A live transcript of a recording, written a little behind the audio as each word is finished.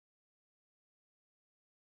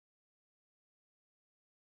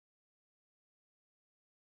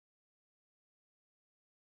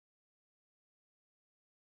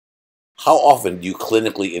How often do you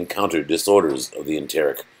clinically encounter disorders of the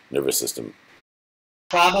enteric nervous system?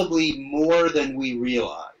 Probably more than we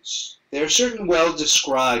realize. There are certain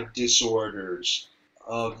well-described disorders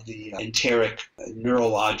of the enteric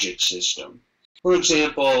neurologic system. For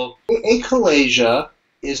example, achalasia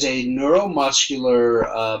is a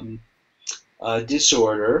neuromuscular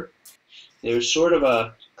disorder. There's sort of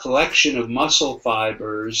a collection of muscle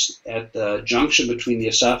fibers at the junction between the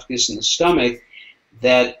esophagus and the stomach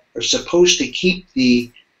that are supposed to keep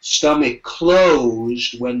the stomach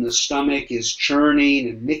closed when the stomach is churning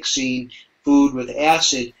and mixing food with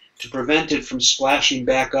acid to prevent it from splashing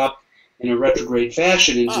back up in a retrograde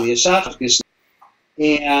fashion into the esophagus.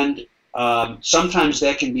 And sometimes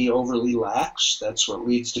that can be overly lax. That's what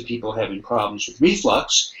leads to people having problems with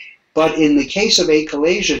reflux. But in the case of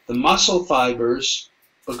achalasia, the muscle fibers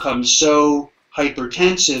become so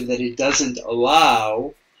hypertensive that it doesn't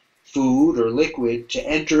allow food or liquid to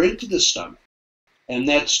enter into the stomach. And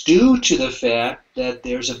that's due to the fact that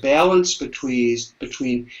there's a balance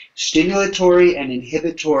between stimulatory and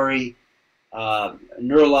inhibitory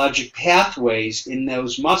neurologic pathways in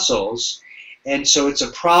those muscles. And so it's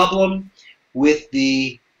a problem with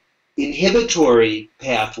the inhibitory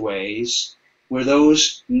pathways where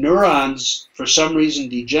those neurons, for some reason,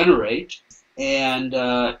 degenerate, and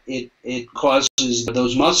it causes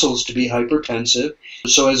those muscles to be hypertensive.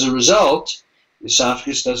 So as a result, the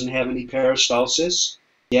esophagus doesn't have any peristalsis.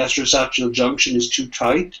 The gastroesophageal junction is too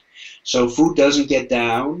tight, so food doesn't get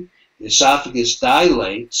down. The esophagus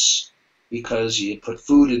dilates because you put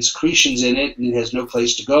food and secretions in it, and it has no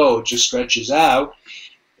place to go. It just stretches out.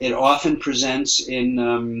 It often presents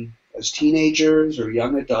in as teenagers or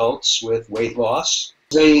young adults with weight loss.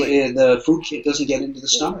 The food doesn't get into the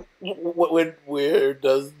stomach. Where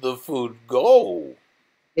does the food go?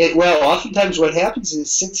 Well, oftentimes what happens is it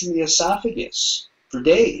sits in the esophagus for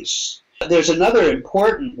days. There's another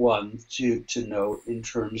important one to note in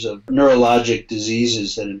terms of neurologic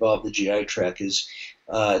diseases that involve the GI tract is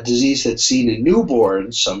a disease that's seen in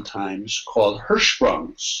newborns sometimes called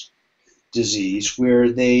Hirschsprung's disease,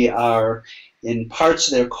 where they are in parts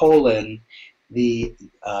of their colon, the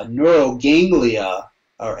neuroganglia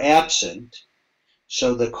are absent,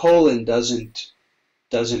 so the colon doesn't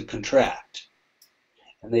contract.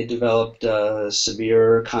 And they developed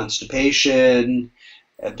severe constipation,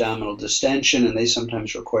 abdominal distension, and they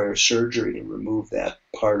sometimes require surgery to remove that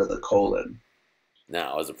part of the colon.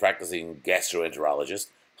 Now, as a practicing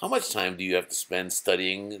gastroenterologist, how much time do you have to spend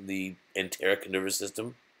studying the enteric nervous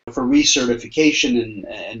system? For recertification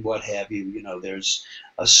and what have you, there's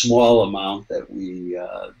a small amount that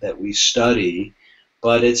we study,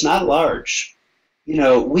 but it's not large.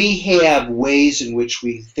 We have ways in which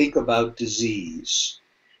we think about disease,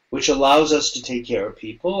 which allows us to take care of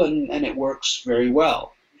people, and it works very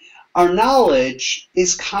well. Our knowledge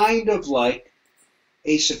is kind of like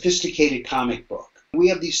a sophisticated comic book. We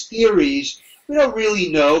have these theories, we don't really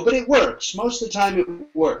know, but it works. Most of the time it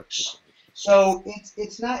works. So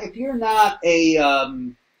it's not, if you're not a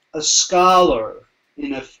scholar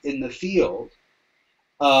in the field,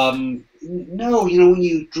 no, when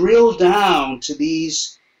you drill down to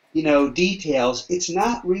these, details, it's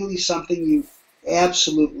not really something you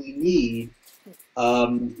absolutely need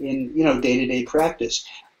in day-to-day practice.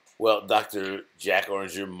 Well, Dr. Jack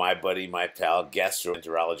Ohringer, my buddy, my pal,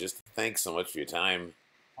 gastroenterologist, thanks so much for your time.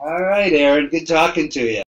 All right, Aaron, good talking to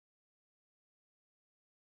you.